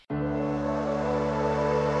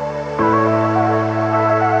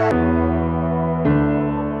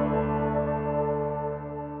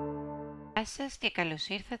Γεια σας και καλώς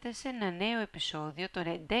ήρθατε σε ένα νέο επεισόδιο,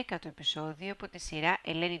 το 11ο επεισόδιο από τη σειρά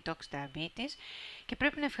Ελένη Talks Diabetes, και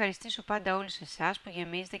πρέπει να ευχαριστήσω πάντα όλους εσάς που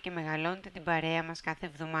γεμίζετε και μεγαλώνετε την παρέα μας κάθε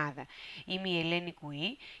εβδομάδα. Είμαι η Ελένη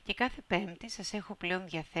Κουή και κάθε Πέμπτη σας έχω πλέον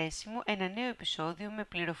διαθέσιμο ένα νέο επεισόδιο με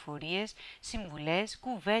πληροφορίες, συμβουλές,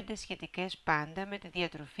 κουβέντες σχετικές πάντα με τη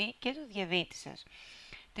διατροφή και το διαβήτη σας.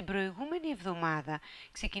 Την προηγούμενη εβδομάδα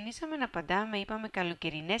ξεκινήσαμε να απαντάμε, είπαμε,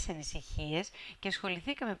 καλοκαιρινές ανησυχίες και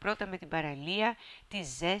ασχοληθήκαμε πρώτα με την παραλία, τη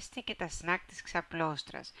ζέστη και τα σνακ της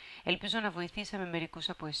ξαπλώστρας. Ελπίζω να βοηθήσαμε μερικούς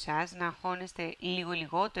από εσάς να αγχώνεστε λίγο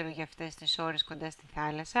λιγότερο για αυτές τις ώρες κοντά στη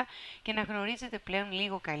θάλασσα και να γνωρίζετε πλέον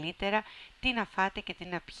λίγο καλύτερα τι να φάτε και τι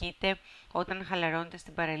να πιείτε όταν χαλαρώνετε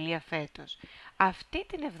στην παραλία φέτος. Αυτή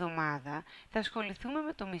την εβδομάδα θα ασχοληθούμε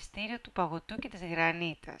με το μυστήριο του παγωτού και της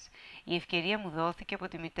γρανίτας. Η ευκαιρία μου δόθηκε από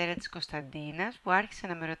τη μητέρα της Κωνσταντίνας που άρχισε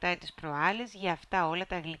να με ρωτάει τις προάλλες για αυτά όλα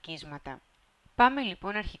τα γλυκίσματα. Πάμε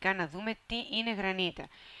λοιπόν αρχικά να δούμε τι είναι γρανίτα.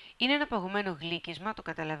 Είναι ένα παγωμένο γλύκισμα, το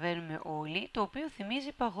καταλαβαίνουμε όλοι, το οποίο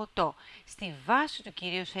θυμίζει παγωτό. Στη βάση του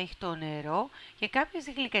κυρίως έχει το νερό και κάποιες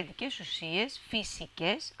γλυκαντικές ουσίες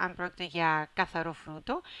φυσικές, αν πρόκειται για καθαρό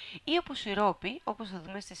φρούτο, ή από σιρόπι, όπως θα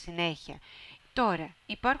δούμε στη συνέχεια. Τώρα,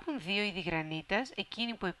 υπάρχουν δύο είδη γρανίτας,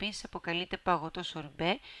 εκείνη που επίσης αποκαλείται παγωτό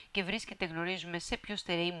σορμπέ και βρίσκεται, γνωρίζουμε, σε πιο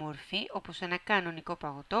στερεή μορφή, όπως ένα κανονικό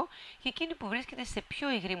παγωτό, και εκείνη που βρίσκεται σε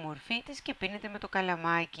πιο υγρή μορφή της και πίνεται με το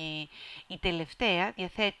καλαμάκι. Η τελευταία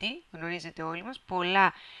διαθέτει, γνωρίζετε όλοι μας,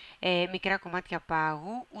 πολλά μικρά κομμάτια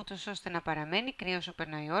πάγου, ούτως ώστε να παραμένει κρύο όσο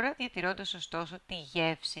περνάει η ώρα, διατηρώντας ωστόσο τη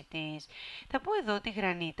γεύση της. Θα πω εδώ ότι η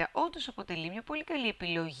γρανίτα όντως αποτελεί μια πολύ καλή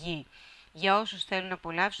επιλογή για όσους θέλουν να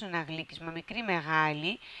απολαύσουν ένα γλύκισμα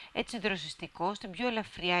μικρή-μεγάλη, έτσι δροσιστικό, στην πιο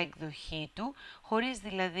ελαφριά εκδοχή του, χωρίς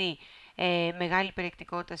δηλαδή μεγάλη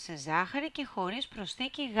περιεκτικότητα σε ζάχαρη και χωρίς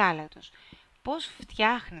προσθήκη γάλατος. Πώς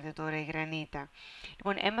φτιάχνεται τώρα η γρανίτα?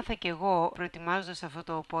 Λοιπόν, έμαθα κι εγώ προετοιμάζοντας αυτό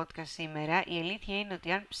το podcast σήμερα. Η αλήθεια είναι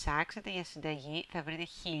ότι αν ψάξετε για συνταγή θα βρείτε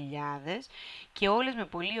χιλιάδες και όλες με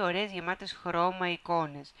πολύ ωραίες γεμάτες χρώμα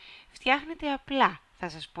εικόνες. Φτιάχνεται απλά, θα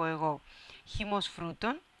σας πω εγώ. Χυμός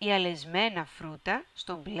φρούτων ή αλεσμένα φρούτα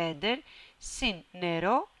στο blender, συν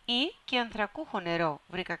νερό ή και ανθρακούχο νερό.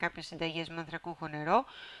 Βρήκα κάποιες συνταγές με ανθρακούχο νερό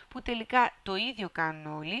που τελικά το ίδιο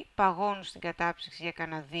κάνουν όλοι, παγώνουν στην κατάψυξη για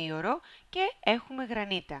κανένα 2ωρο και έχουμε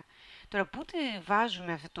γρανίτα. Τώρα πού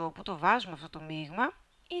το βάζουμε αυτό το μείγμα?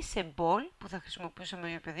 Ή σε μπολ που θα χρησιμοποιούσαμε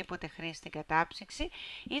για οποιαδήποτε χρήση στην κατάψυξη,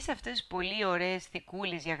 ή σε αυτές τις πολύ ωραίες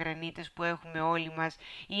θικούλες για γρανίτες που έχουμε όλοι μας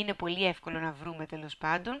ή είναι πολύ εύκολο να βρούμε τέλος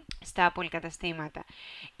πάντων στα πολυκαταστήματα.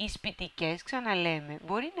 Οι σπιτικές, ξαναλέμε,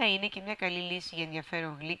 μπορεί να είναι και μια καλή λύση για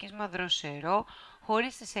ενδιαφέρον γλύκισμα, δροσερό,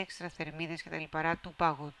 χωρίς τις έξτρα θερμίδες και τα λιπαρά του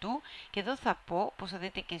παγωτού, και εδώ θα πω, όπως θα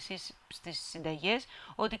δείτε και εσείς στις συνταγές,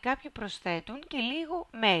 ότι κάποιοι προσθέτουν και λίγο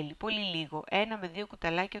μέλι, πολύ λίγο, 1 με 2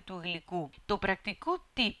 κουταλάκια του γλυκού. Το πρακτικό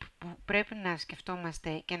tip που πρέπει να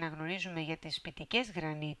σκεφτόμαστε και να γνωρίζουμε για τις σπιτικές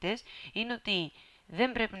γρανίτες είναι ότι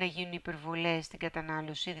δεν πρέπει να γίνουν υπερβολές στην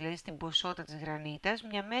κατανάλωση, δηλαδή στην ποσότητα της γρανίτας.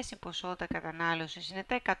 Μια μέση ποσότητα κατανάλωσης είναι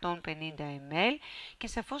τα 150 ml και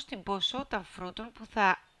σαφώς την ποσότητα φρούτων που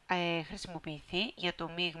θα χρησιμοποιηθεί για το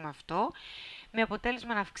μείγμα αυτό, με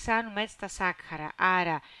αποτέλεσμα να αυξάνουμε έτσι τα σάκχαρα.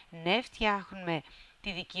 Άρα, ναι, φτιάχνουμε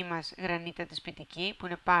τη δική μας γρανίτα τη σπιτική, που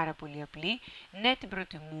είναι πάρα πολύ απλή, ναι, την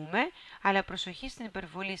προτιμούμε, αλλά προσοχή στην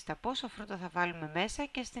υπερβολή στα πόσα φρούτα θα βάλουμε μέσα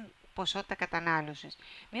και στην ποσότητα κατανάλωσης.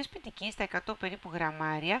 Μια σπιτική στα 100 περίπου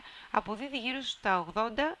γραμμάρια αποδίδει γύρω στα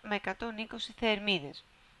 80 με 120 θερμίδες.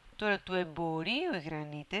 Τώρα, του εμπορίου οι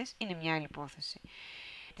γρανίτες είναι μια άλλη υπόθεση.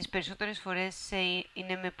 Τις περισσότερες φορές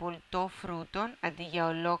είναι με πολτό φρούτων αντί για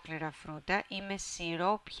ολόκληρα φρούτα ή με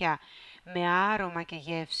σιρόπια με άρωμα και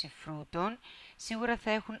γεύση φρούτων. Σίγουρα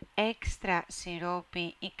θα έχουν έξτρα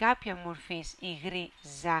σιρόπι ή κάποια μορφής υγρή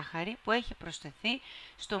ζάχαρη που έχει προσθεθεί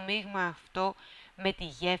στο μείγμα αυτό με τη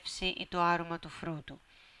γεύση ή το άρωμα του φρούτου.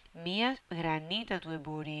 Μία γρανίτα του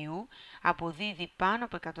εμπορίου αποδίδει πάνω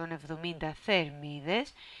από 170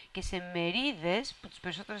 θερμίδες και σε μερίδες που τις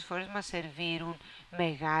περισσότερες φορές μας σερβίρουν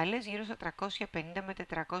μεγάλες, γύρω στα 350 με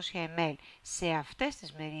 400 ml. Σε αυτές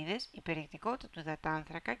τις μερίδες η περιεκτικότητα του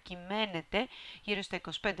υδατάνθρακα κυμαίνεται γύρω στα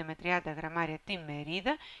 25 με 30 γραμμάρια τη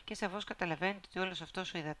μερίδα και σαφώς καταλαβαίνετε ότι όλος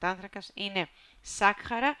αυτός ο υδατάνθρακας είναι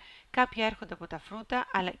σάκχαρα, κάποια έρχονται από τα φρούτα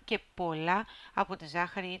αλλά και πολλά από τη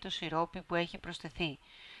ζάχαρη ή το σιρόπι που έχει προσθεθεί.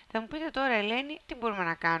 Θα μου πείτε τώρα, Ελένη, τι μπορούμε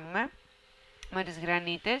να κάνουμε με τις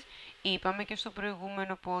γρανίτες? Είπαμε και στο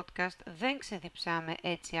προηγούμενο podcast, δεν ξεδιψάμε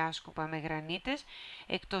έτσι άσκοπα με γρανίτες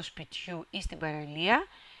εκτός σπιτιού ή στην παραλία.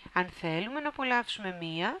 Αν θέλουμε να απολαύσουμε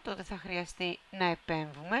μία, τότε θα χρειαστεί να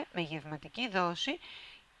επέμβουμε με γευματική δόση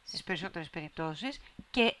στις περισσότερες περιπτώσεις,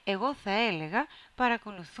 και εγώ θα έλεγα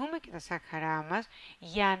παρακολουθούμε και τα σάκχαρά μας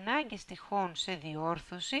για ανάγκες τυχόν σε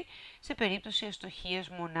διόρθωση σε περίπτωση αστοχίας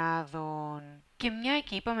μονάδων. Και μια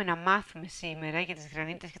και είπαμε να μάθουμε σήμερα για τις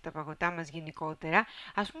γρανίτες και τα παγωτά μας γενικότερα,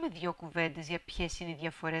 ας πούμε 2 κουβέντες για ποιες είναι οι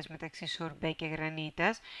διαφορές μεταξύ σορμπέ και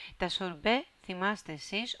γρανίτας. Τα σορμπέ, θυμάστε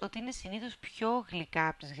εσείς ότι είναι συνήθως πιο γλυκά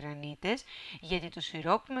από τις γρανίτες, γιατί το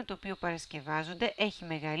σιρόπι με το οποίο παρασκευάζονται έχει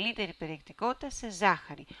μεγαλύτερη περιεκτικότητα σε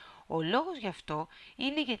ζάχαρη. Ο λόγος γι' αυτό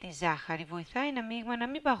είναι γιατί η ζάχαρη βοηθάει ένα μείγμα να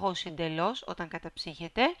μην παγώσει εντελώς όταν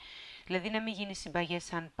καταψύχεται, δηλαδή να μην γίνει συμπαγές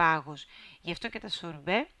σαν πάγος. Γι' αυτό και τα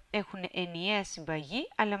σορμπέ έχουν ενιαία συμπαγή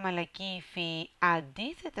αλλά μαλακή υφή.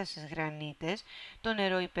 Αντίθετα στις γρανίτες, το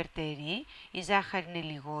νερό υπερτερεί, η ζάχαρη είναι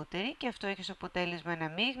λιγότερη και αυτό έχει ως αποτέλεσμα ένα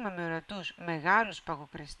μείγμα με ορατούς μεγάλους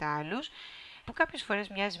παγοκρεστάλλους, που κάποιες φορές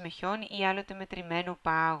μοιάζει με χιόνι ή άλλοτε με τριμμένο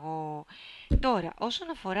πάγο. Τώρα, όσον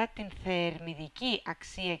αφορά την θερμιδική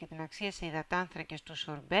αξία και την αξία σε υδατάνθρακες του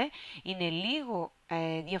σορμπέ, είναι λίγο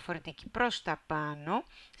διαφορετική προς τα πάνω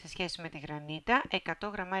σε σχέση με τη γρανίτα.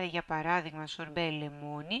 100 γραμμάρια για παράδειγμα σορμπέ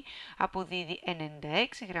λεμόνι αποδίδει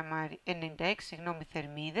 96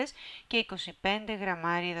 θερμίδες και 25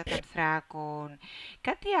 γραμμάρια υδατανθράκων.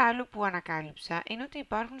 Κάτι άλλο που ανακάλυψα είναι ότι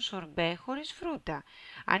υπάρχουν σορμπέ χωρίς φρούτα.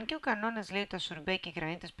 Αν και ο κανόνας λέει ότι τα σορμπέ και οι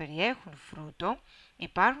γρανίτες περιέχουν φρούτο,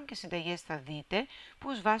 υπάρχουν και συνταγές, θα δείτε, που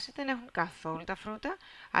ως βάση δεν έχουν καθόλου τα φρούτα,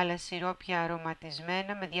 αλλά σιρόπια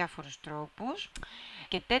αρωματισμένα με διάφορους τρόπους.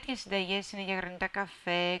 Και τέτοιες συνταγές είναι για γρανίτα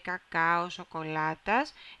καφέ, κακάο,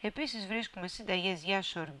 σοκολάτας. Επίσης βρίσκουμε συνταγές για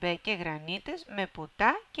σορμπέ και γρανίτες με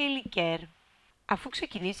ποτά και λικέρ. Αφού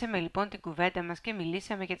ξεκινήσαμε λοιπόν την κουβέντα μας και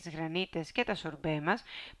μιλήσαμε για τις γρανίτες και τα σορμπέ μας,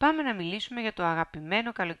 πάμε να μιλήσουμε για το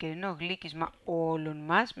αγαπημένο καλοκαιρινό γλύκισμα όλων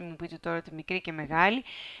μας. Μην μου πείτε τώρα ότι μικρή και μεγάλη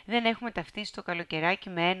δεν έχουμε ταυτίσει το καλοκαιράκι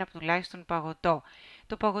με ένα τουλάχιστον παγωτό.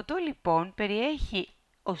 Το παγωτό λοιπόν περιέχει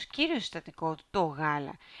ως κύριο συστατικό του το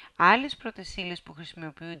γάλα. Άλλες πρώτες ύλες που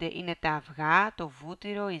χρησιμοποιούνται είναι τα αυγά, το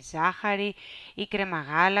βούτυρο, η ζάχαρη, η κρέμα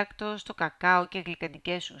γάλακτος, το κακάο και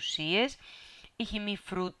γλυκαντικές ουσίες, η χυμή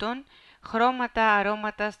φρούτων, χρώματα,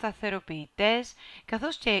 αρώματα, σταθεροποιητές,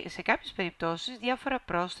 καθώς και σε κάποιες περιπτώσεις διάφορα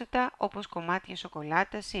πρόσθετα όπως κομμάτια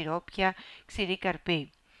σοκολάτα, σιρόπια, ξηρή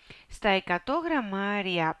καρπή. Στα 100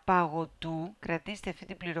 γραμμάρια παγωτού, κρατήστε αυτή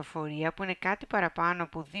την πληροφορία που είναι κάτι παραπάνω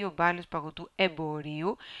από 2 μπάλες παγωτού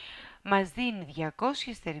εμπορίου, μας δίνει 200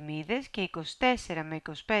 θερμίδες και 24 με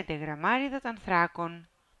 25 γραμμάρια υδατανθράκων.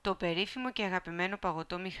 Το περίφημο και αγαπημένο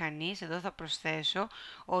παγωτό μηχανής, εδώ θα προσθέσω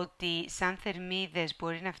ότι σαν θερμίδες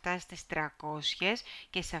μπορεί να φτάσει στις 300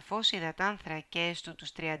 και σαφώς οι υδατάνθρακες του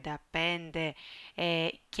τους 35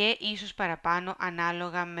 και ίσως παραπάνω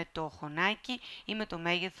ανάλογα με το χωνάκι ή με το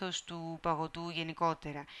μέγεθος του παγωτού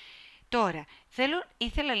γενικότερα. Τώρα,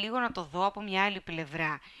 ήθελα λίγο να το δω από μια άλλη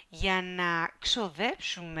πλευρά, για να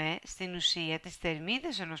ξοδέψουμε στην ουσία τις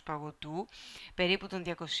θερμίδες ενός παγωτού, περίπου των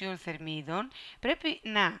 200 θερμίδων, πρέπει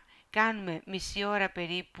να κάνουμε μισή ώρα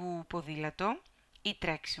περίπου ποδήλατο ή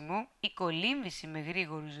τρέξιμο ή κολύμβηση με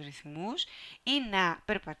γρήγορους ρυθμούς ή να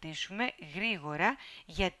περπατήσουμε γρήγορα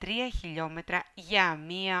για 3 χιλιόμετρα για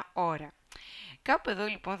μία ώρα. Κάπου εδώ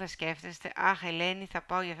λοιπόν θα σκέφτεστε, αχ Ελένη, θα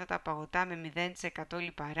πάω για αυτά τα παγωτά με 0%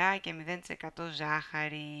 λιπαρά και 0%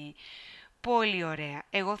 ζάχαρη. Πολύ ωραία.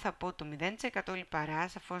 Εγώ θα πω το 0% λιπαρά,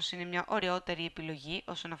 σαφώς είναι μια ωραιότερη επιλογή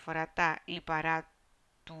όσον αφορά τα λιπαρά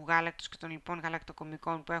του γάλακτος και των λοιπόν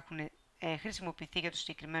γαλακτοκομικών που έχουν χρησιμοποιηθεί για το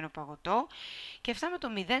συγκεκριμένο παγωτό. Και αυτά με το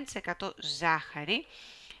 0% ζάχαρη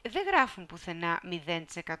δεν γράφουν πουθενά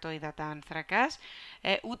 0% υδατάνθρακας,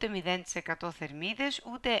 ούτε 0% θερμίδες,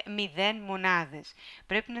 ούτε 0 μονάδες.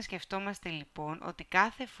 Πρέπει να σκεφτόμαστε λοιπόν ότι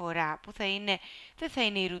κάθε φορά που δεν θα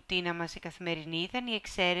είναι η ρουτίνα μας η καθημερινή, θα είναι η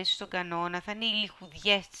εξαίρεση στον κανόνα, θα είναι οι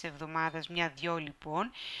λιχουδιές της εβδομάδας, 1-2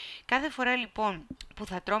 λοιπόν. Κάθε φορά λοιπόν που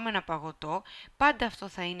θα τρώμε ένα παγωτό, πάντα αυτό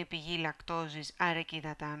θα είναι πηγή λακτόζης, άρα και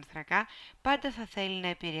υδατάνθρακα, πάντα θα θέλει να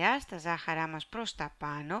επηρεάσει τα ζάχαρά μας προς τα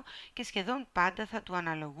πάνω και σχεδόν πάντα θα του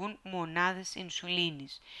αναλογούν μονάδες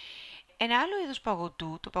ινσουλίνης. Ένα άλλο είδος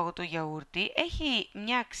παγωτού, το παγωτό γιαούρτι, έχει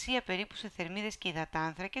μια αξία περίπου σε θερμίδες και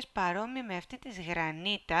υδατάνθρακες παρόμοια με αυτή της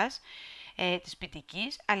γρανίτας, της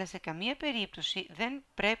σπιτικής, αλλά σε καμία περίπτωση δεν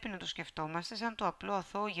πρέπει να το σκεφτόμαστε σαν το απλό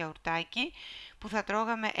αθώο γιαουρτάκι που θα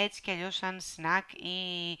τρώγαμε έτσι κι αλλιώς σαν σνακ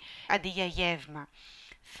ή αντί για γεύμα.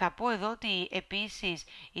 Θα πω εδώ ότι επίσης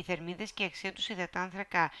οι θερμίδες και η αξία του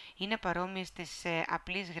υδατάνθρακα είναι παρόμοιες της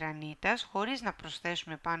απλής γρανίτας, χωρίς να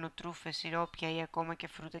προσθέσουμε πάνω τρούφες, σιρόπια ή ακόμα και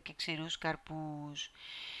φρούτα και ξηρούς καρπούς.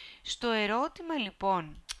 Στο ερώτημα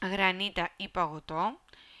λοιπόν γρανίτα ή παγωτό,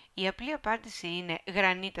 η απλή απάντηση είναι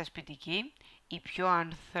γρανίτα σπιτική. Η πιο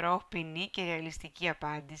ανθρώπινη και ρεαλιστική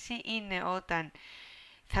απάντηση είναι όταν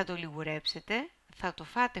θα το λιγουρέψετε, θα το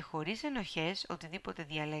φάτε χωρίς ενοχές, οτιδήποτε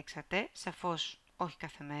διαλέξατε, σαφώς όχι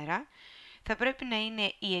κάθε μέρα. Θα πρέπει να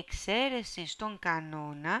είναι η εξαίρεση στον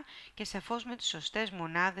κανόνα και σαφώς με τις σωστές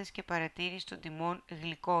μονάδες και παρατήρηση των τιμών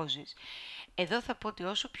γλυκόζης. Εδώ θα πω ότι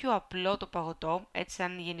όσο πιο απλό το παγωτό, έτσι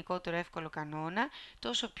σαν γενικότερο εύκολο κανόνα,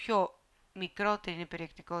 τόσο πιο μικρότερη είναι η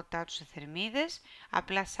περιεκτικότητά του σε θερμίδες,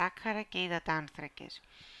 απλά σάκχαρα και υδατάνθρακες.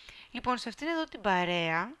 Λοιπόν, σε αυτήν εδώ την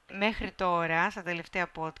παρέα, μέχρι τώρα, στα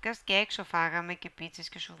τελευταία podcast, και έξω φάγαμε και πίτσες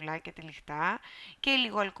και σουβλάκια τυλιχτά και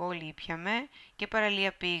λίγο αλκοόλ ήπιαμε και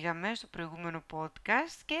παραλία πήγαμε στο προηγούμενο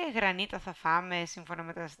podcast και γρανίτα θα φάμε σύμφωνα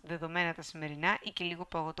με τα δεδομένα τα σημερινά ή και λίγο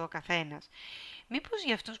παγωτό ο καθένας. Μήπως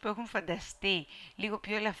για αυτούς που έχουν φανταστεί λίγο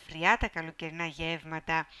πιο ελαφριά τα καλοκαιρινά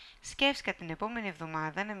γεύματα, σκέφτηκα την επόμενη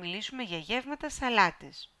εβδομάδα να μιλήσουμε για γεύματα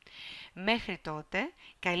σαλάτες. Μέχρι τότε,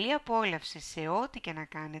 καλή απόλαυση σε ό,τι και να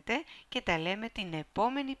κάνετε και τα λέμε την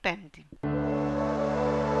επόμενη Πέμπτη.